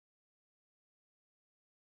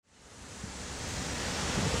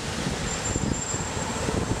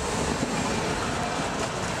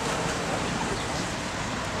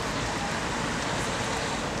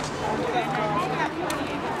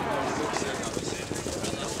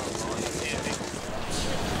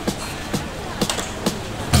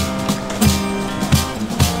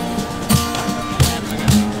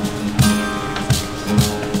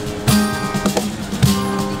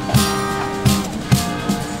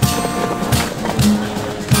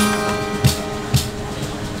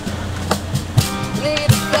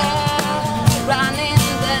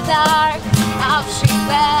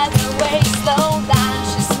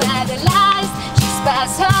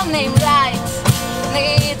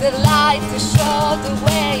light to show the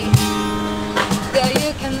way. Though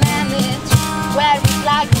you can manage, wear it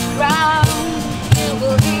like a crown. You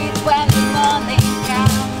will eat when the morning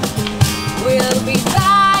comes. We'll be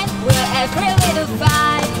fine, we'll every little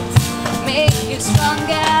fight make you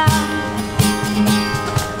stronger.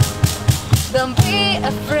 Don't be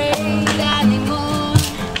afraid anymore.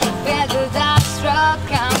 Feel the dust rock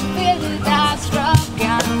come, feel the dust rock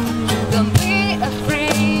come. Don't be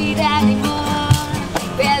afraid anymore.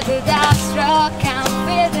 Feel the dust rock come,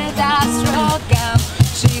 feel the dust rock come.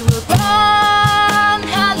 She will run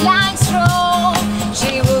her line strong.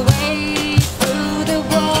 She will wade through the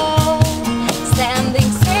wall, standing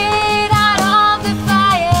straight out of the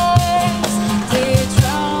fires,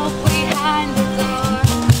 teardrop behind the door.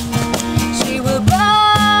 She will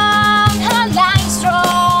run her line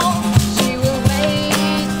strong. She will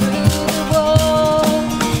wade through the wall,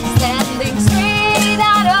 standing straight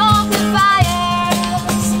out of the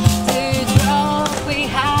fires, teardrop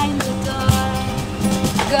behind the door.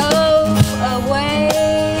 Go away,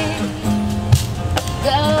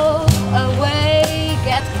 go away,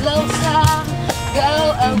 get closer. Go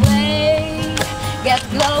away, get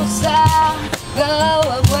closer. Go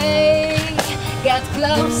away, get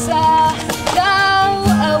closer. Go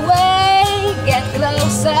away, get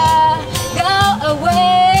closer. Go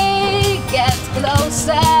away, get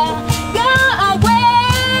closer.